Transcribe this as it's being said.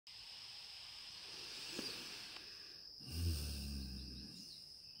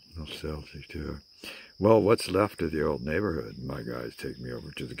Nostalgic too. Well, what's left of the old neighborhood? My guys take me over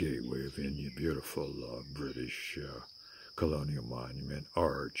to the Gateway of India, beautiful British colonial monument,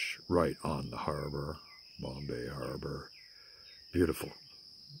 arch, right on the harbor, Bombay Harbor. Beautiful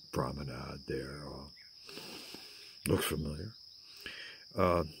promenade there. Looks familiar.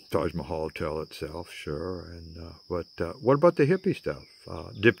 Taj Mahal Hotel itself, sure. And but what about the hippie stuff?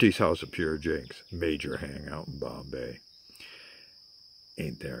 Dipty's House of Pure Drinks, major hangout in Bombay.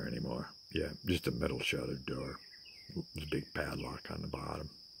 Ain't there anymore. Yeah, just a metal shuttered door. There's a big padlock on the bottom.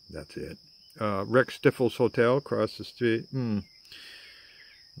 That's it. Rex Stiffel's Hotel across the street.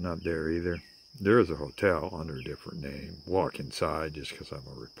 Not there either. There is a hotel under a different name. Walk inside just because I'm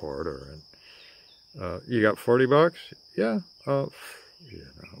a reporter. And you got $40? Yeah.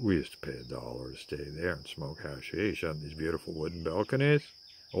 We used to pay $1 to stay there and smoke hashish on these beautiful wooden balconies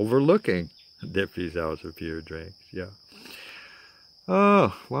overlooking Dipty's House of Pure Drinks. Yeah.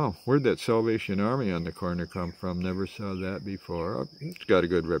 Oh, wow. Where'd that Salvation Army on the corner come from? Never saw that before. It's got a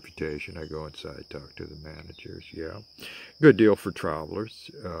good reputation. I go inside, talk to the managers. Yeah. Good deal for travelers.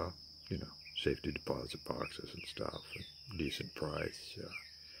 You know, safety deposit boxes and stuff. Decent price.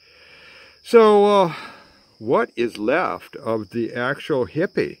 So, what is left of the actual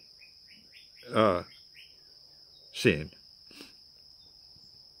hippie scene?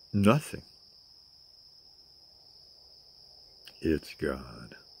 Nothing. It's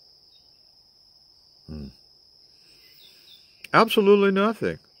gone. Absolutely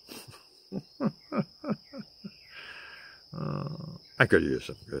nothing. I could use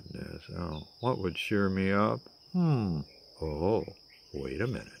some good news. Oh, what would cheer me up? Oh, wait a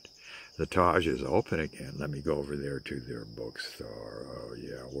minute. The Taj is open again. Let me go over there to their bookstore. Oh,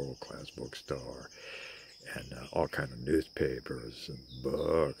 yeah, world-class bookstore. And all kind of newspapers and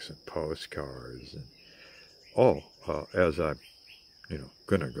books and postcards. And as I'm,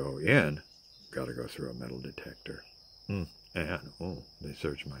 going to go in, got to go through a metal detector. And, they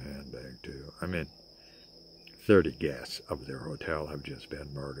searched my handbag, too. I mean, 30 guests of their hotel have just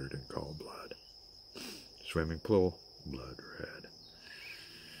been murdered in cold blood. Swimming pool, blood red.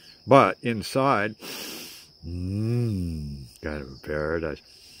 But inside, kind of a paradise.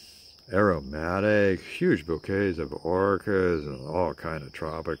 Aromatic, huge bouquets of orchids and all kind of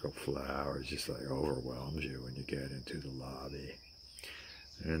tropical flowers. Just like overwhelms you when you get into the lobby.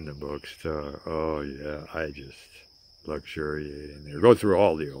 In the bookstore, oh yeah, I just luxuriate in there. Go through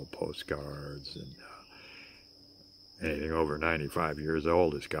all the old postcards, and anything over 95 years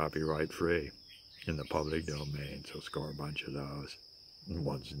old is copyright free in the public domain, so score a bunch of those. And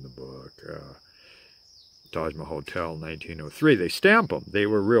one's in the book. Taj Mahal Hotel, 1903. They stamp them. They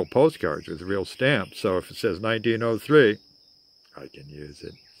were real postcards with real stamps. So if it says 1903, I can use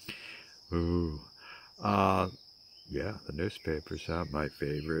it. Ooh. Yeah, the newspapers have my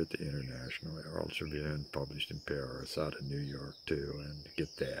favorite, the International Herald Tribune, published in Paris, out of New York too, and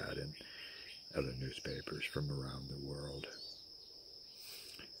get that, and other newspapers from around the world.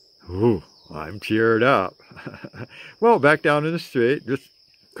 Ooh, I'm cheered up. Well, back down in the street, just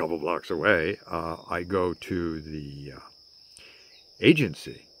a couple blocks away, I go to the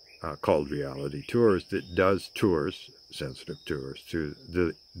agency called Reality Tours that does tours, sensitive tours, to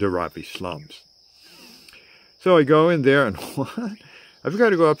the Dharavi slums. So I go in there and what? I've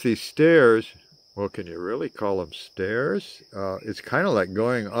got to go up these stairs. Well, can you really call them stairs? It's kind of like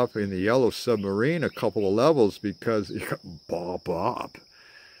going up in the Yellow Submarine a couple of levels because you bop up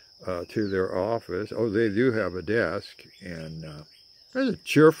to their office. Oh, they do have a desk. And there's a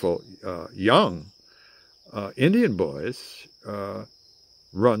cheerful young Indian boys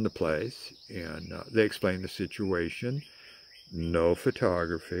run the place. And they explain the situation. No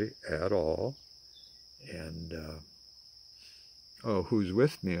photography at all. And, who's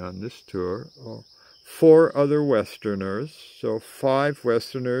with me on this tour? 4 other Westerners. So 5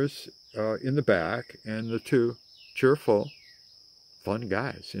 Westerners in the back and the 2 cheerful, fun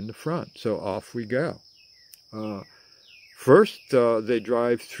guys in the front. So off we go. First, they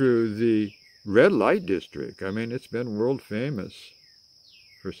drive through the red light district. I mean, it's been world famous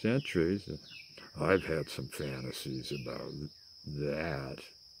for centuries. I've had some fantasies about that.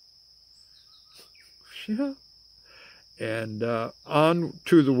 Yeah. And on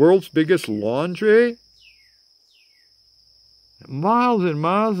to the world's biggest laundry. Miles and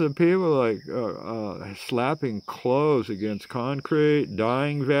miles of people like slapping clothes against concrete,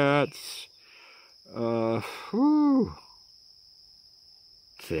 dyeing vats.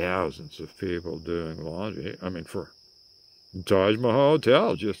 Thousands of people doing laundry. I mean, for Taj Mahal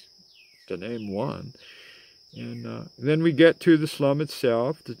Hotel, just to name one. And then we get to the slum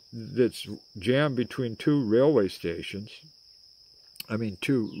itself that's jammed between 2 railway stations.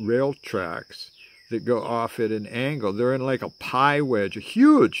 two rail tracks that go off at an angle. They're in like a pie wedge, a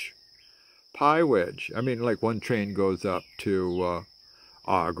huge pie wedge. Like one train goes up to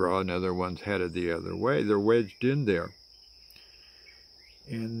Agra, another one's headed the other way. They're wedged in there.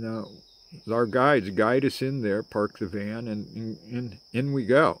 And our guides guide us in there, park the van, and in we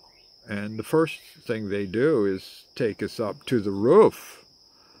go. And the first thing they do is take us up to the roof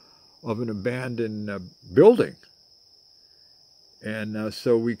of an abandoned building. And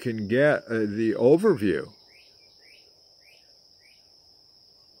so we can get the overview.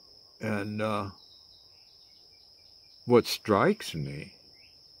 And what strikes me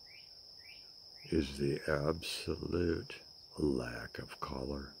is the absolute lack of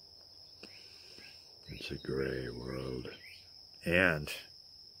color. It's a gray world. And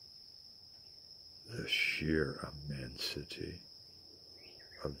the sheer immensity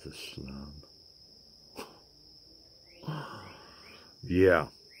of the slum. Yeah.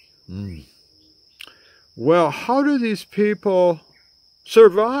 Well, how do these people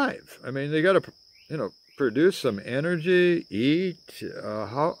survive? They got to, produce some energy, eat.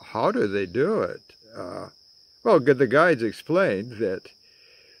 How do they do it? Well, the guides explained that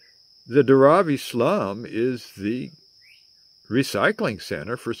the Dharavi slum is the recycling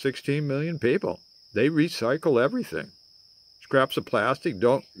center for 16 million people. They recycle everything. Scraps of plastic,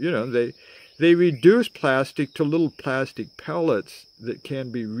 they reduce plastic to little plastic pellets that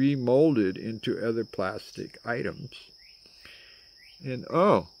can be remolded into other plastic items. And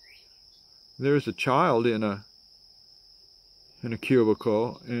there's a child in a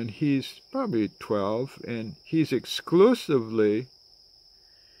cubicle, and he's probably 12, and he's exclusively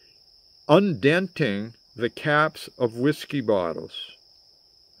undenting the caps of whiskey bottles.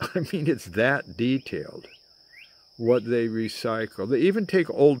 It's that detailed, what they recycle. They even take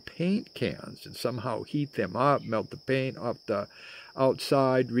old paint cans and somehow heat them up, melt the paint off the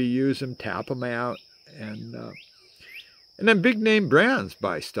outside, reuse them, tap them out, and then big name brands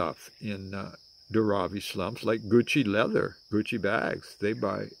buy stuff in Dharavi slums, like Gucci leather, Gucci bags. They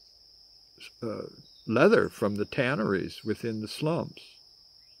buy leather from the tanneries within the slums.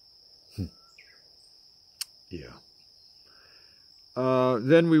 Yeah.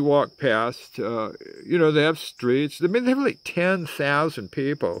 Then we walk past, they have streets. They have like 10,000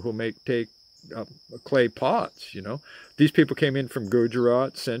 people who take clay pots, These people came in from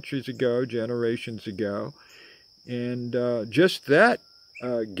Gujarat centuries ago, generations ago. And just that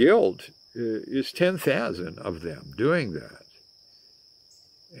guild is 10,000 of them doing that.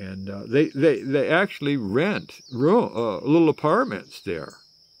 And they actually rent little apartments there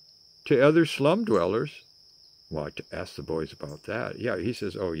to other slum dwellers. Well, I asked the boys about that. Yeah, he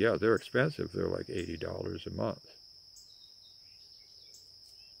says, oh yeah, they're expensive. They're like $80 a month.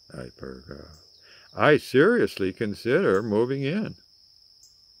 I seriously consider moving in.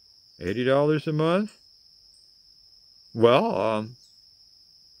 $80 a month? Well,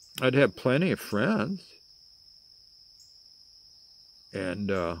 I'd have plenty of friends. And,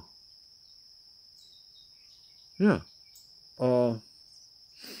 yeah.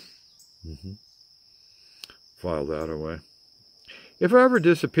 File that away. If I ever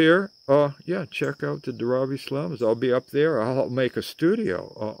disappear, yeah, check out the Dharavi slums. I'll be up there. I'll make a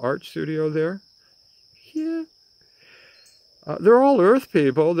studio, art studio there. Yeah. They're all Earth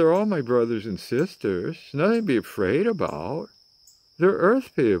people. They're all my brothers and sisters. Nothing to be afraid about. They're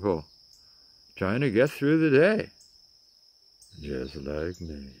Earth people trying to get through the day. Just like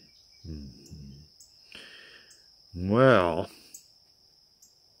me. Well,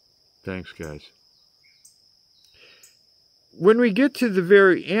 thanks, guys. When we get to the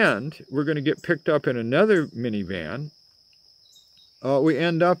very end, we're going to get picked up in another minivan. We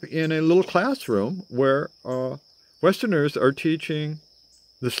end up in a little classroom where Westerners are teaching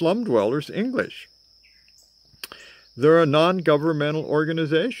the slum dwellers English. They're a non-governmental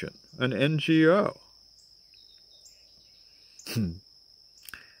organization, an NGO.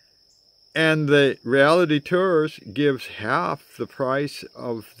 And the reality tours gives half the price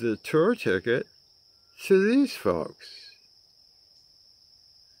of the tour ticket to these folks.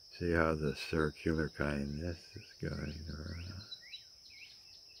 See how the circular kindness is going around.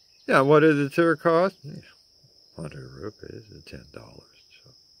 Yeah, what did the tour cost? 100 rupees, $10.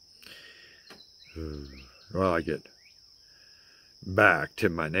 So. Well, I get back to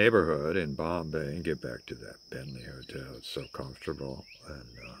my neighborhood in Bombay and get back to that Bentley hotel. It's so comfortable, and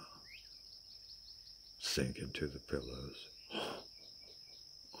sink into the pillows.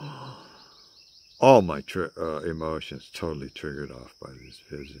 All my emotions totally triggered off by this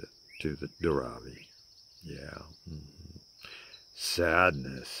visit to the Dharavi. Yeah.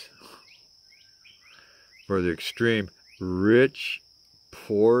 Sadness for the extreme rich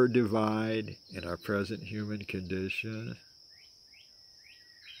rich-poor divide in our present human condition?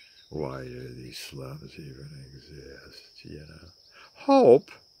 Why do these slums even exist, you know?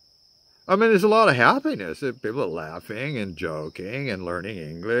 Hope. I mean, there's a lot of happiness. People are laughing and joking and learning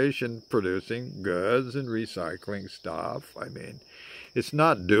English and producing goods and recycling stuff. I mean, it's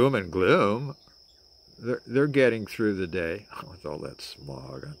not doom and gloom. They're getting through the day with all that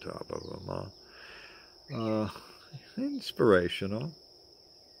smog on top of them. Inspirational,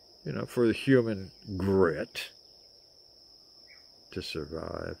 you know, for the human grit to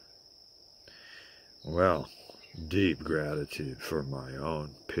survive. Well, deep gratitude for my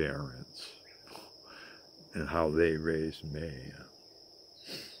own parents and how they raised me.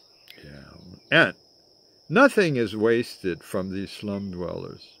 Yeah. And nothing is wasted from these slum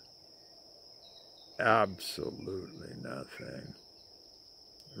dwellers. Absolutely nothing.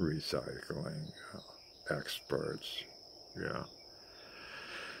 Recycling experts. Yeah.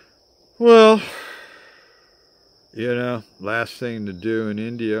 Well, you know, last thing to do in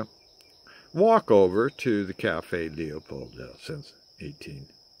India, walk over to the Cafe Leopold since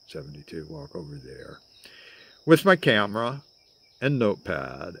 1872. Walk over there with my camera and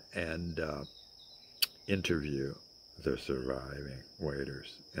notepad and interview the surviving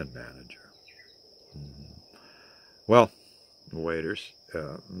waiters and manager. Well, the waiters,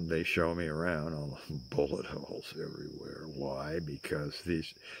 they show me around, all the bullet holes everywhere. Why? Because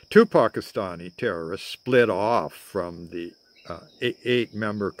these two Pakistani terrorists split off from the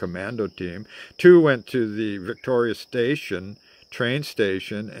 8-member commando team. 2 went to the Victoria Station, train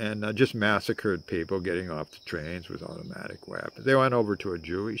station, and just massacred people getting off the trains with automatic weapons. They went over to a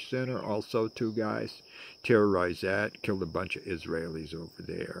Jewish center, also 2 guys, terrorized that, killed a bunch of Israelis over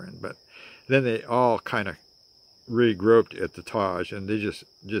there. But then they all kind of regrouped at the Taj, and they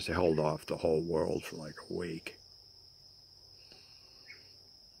just held off the whole world for like a week.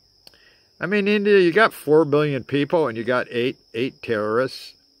 I mean, India, you got 4 billion people, and you got eight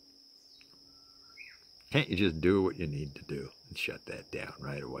terrorists. Can't you just do what you need to do and shut that down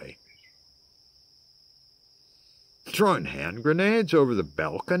right away? Throwing hand grenades over the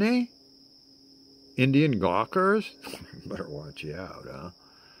balcony? Indian gawkers? Better watch you out, huh?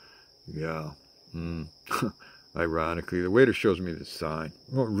 Yeah. Ironically, the waiter shows me the sign,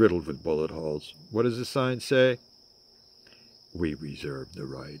 riddled with bullet holes. What does the sign say? We reserve the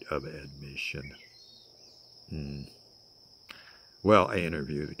right of admission. Well, I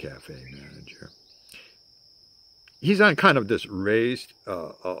interview the cafe manager. He's on kind of this raised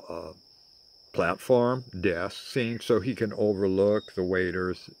platform, desk scene, so he can overlook the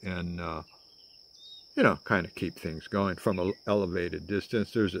waiters and, you know, kind of keep things going from an elevated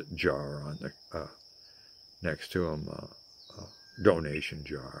distance. There's a jar on the next to him, a donation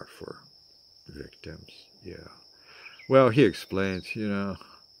jar for victims. Yeah. Well, he explains, you know,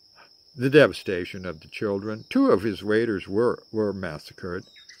 the devastation of the children. 2 of his waiters were massacred.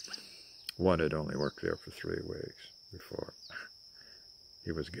 1 had only worked there for 3 weeks before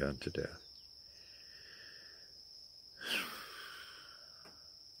he was gunned to death.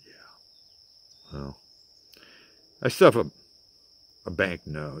 Yeah. Well, I stuff a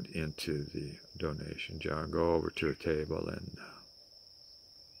banknote into the donation jar, go over to a table, and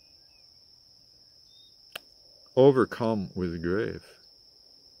overcome with grief,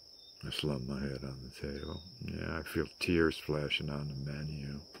 I slump my head on the table. Yeah, I feel tears flashing on the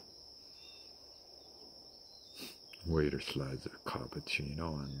menu. Waiter slides a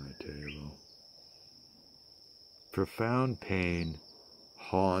cappuccino on my table. Profound pain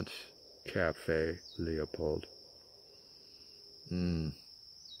haunts Cafe Leopold.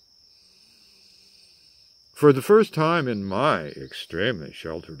 For the first time in my extremely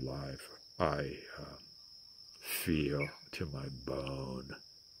sheltered life, I feel to my bone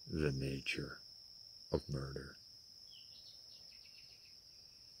the nature of murder.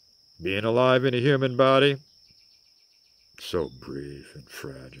 Being alive in a human body, so brief and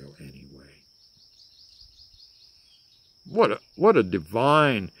fragile anyway. What a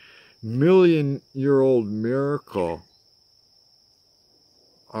divine, million-year-old miracle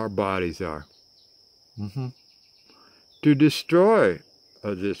our bodies are. To destroy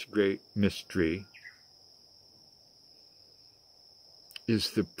this great mystery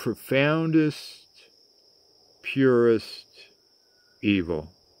is the profoundest, purest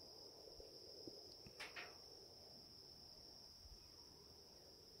evil.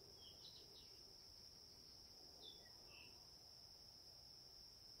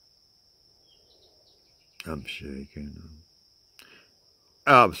 I'm shaking.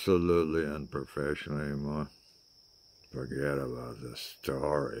 Absolutely unprofessional anymore. Forget about the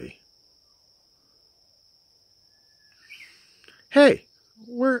story. Hey,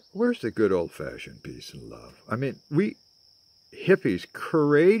 where's the good old-fashioned peace and love? I mean, we hippies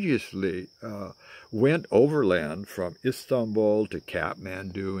courageously went overland from Istanbul to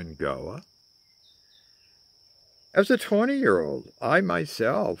Kathmandu in Goa. As a 20-year-old, I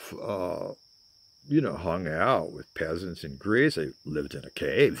myself, hung out with peasants in Greece. I lived in a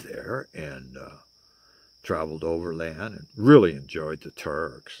cave there and traveled overland and really enjoyed the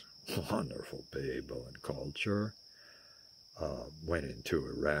Turks. Wonderful people and culture. Went into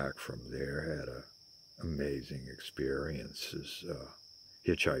Iraq from there, had amazing experiences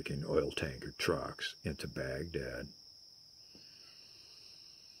hitchhiking oil tanker trucks into Baghdad.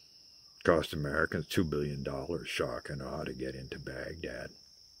 Cost Americans $2 billion shock and awe to get into Baghdad.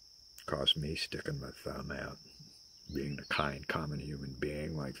 Cost me sticking my thumb out, being a kind, common human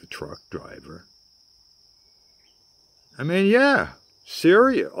being like the truck driver. I mean, yeah,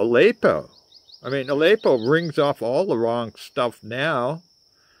 Syria, Aleppo. I mean, Aleppo rings off all the wrong stuff now.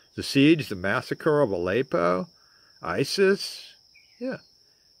 The siege, the massacre of Aleppo, ISIS. Yeah,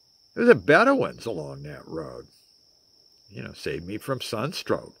 there was a Bedouins along that road. Saved me from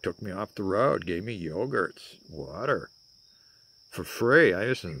sunstroke, took me off the road, gave me yogurts, water, for free. I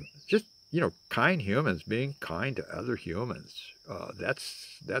just kind humans being kind to other humans.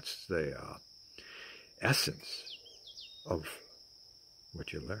 That's the essence of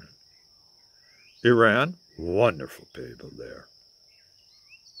what you learn. Iran, wonderful people there.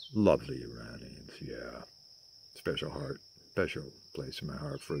 Lovely Iranians, yeah. Special place in my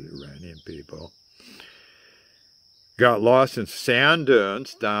heart for the Iranian people. Got lost in sand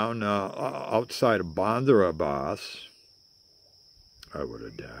dunes down outside of Bandar Abbas. I would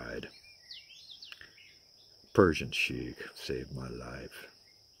have died. Persian sheik saved my life.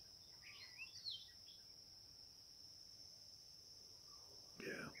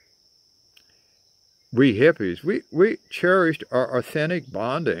 Yeah. We hippies, we cherished our authentic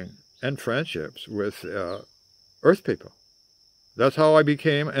bonding and friendships with Earth people. That's how I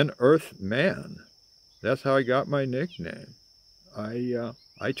became an Earth man. That's how I got my nickname.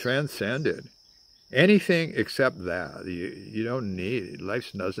 I transcended anything except that. You don't need,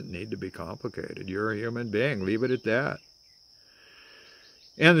 life doesn't need to be complicated. You're a human being. Leave it at that.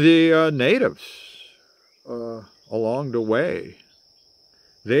 And the natives along the way,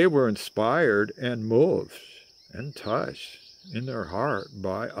 they were inspired and moved and touched in their heart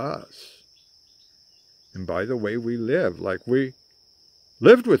by us and by the way we live. Like we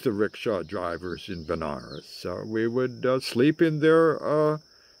lived with the rickshaw drivers in Benares. So we would sleep in their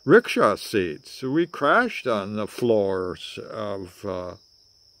rickshaw seats. So we crashed on the floors of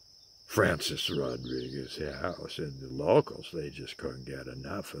Francis Rodriguez's house. And the locals, they just couldn't get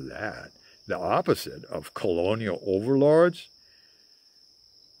enough of that. The opposite of colonial overlords,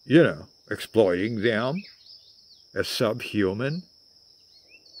 exploiting them as subhuman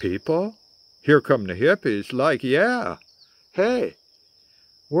people. Here come the hippies like, yeah, hey,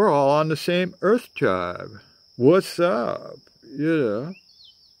 we're all on the same Earth tribe. What's up?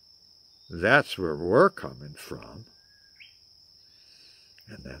 That's where we're coming from.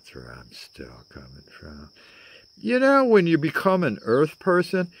 And that's where I'm still coming from. When you become an Earth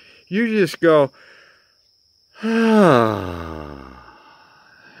person, you just go, and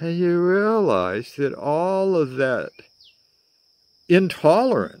you realize that all of that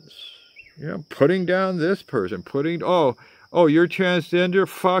intolerance, putting down this person, oh, you're transgender?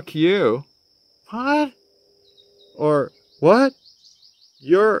 Fuck you. What? Or, what?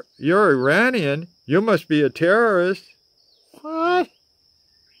 You're Iranian? You must be a terrorist. What?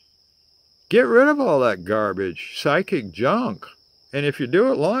 Get rid of all that garbage, psychic junk. And if you do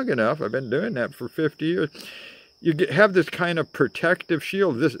it long enough, I've been doing that for 50 years, you have this kind of protective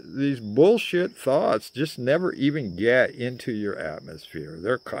shield. These bullshit thoughts just never even get into your atmosphere.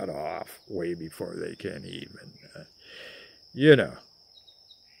 They're cut off way before they can even...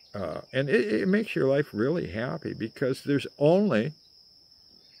 and it makes your life really happy because there's only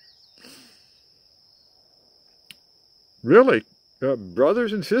really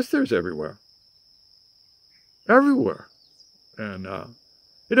brothers and sisters everywhere. Everywhere. And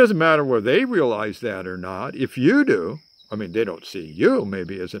it doesn't matter whether they realize that or not. If you do, I mean, they don't see you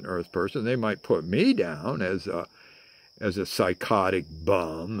maybe as an Earth person. They might put me down as a psychotic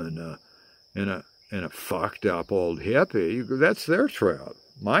bum and a fucked up old hippie. That's their trip.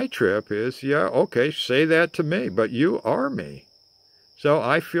 My trip is, yeah, okay, say that to me, but you are me. So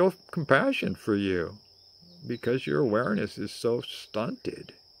I feel compassion for you because your awareness is so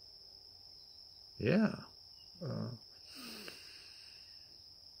stunted. Yeah.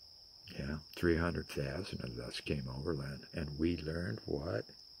 300,000 of us came overland, and we learned what?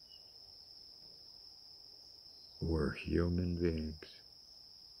 We're human beings.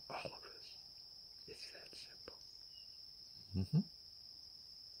 Mm-hmm.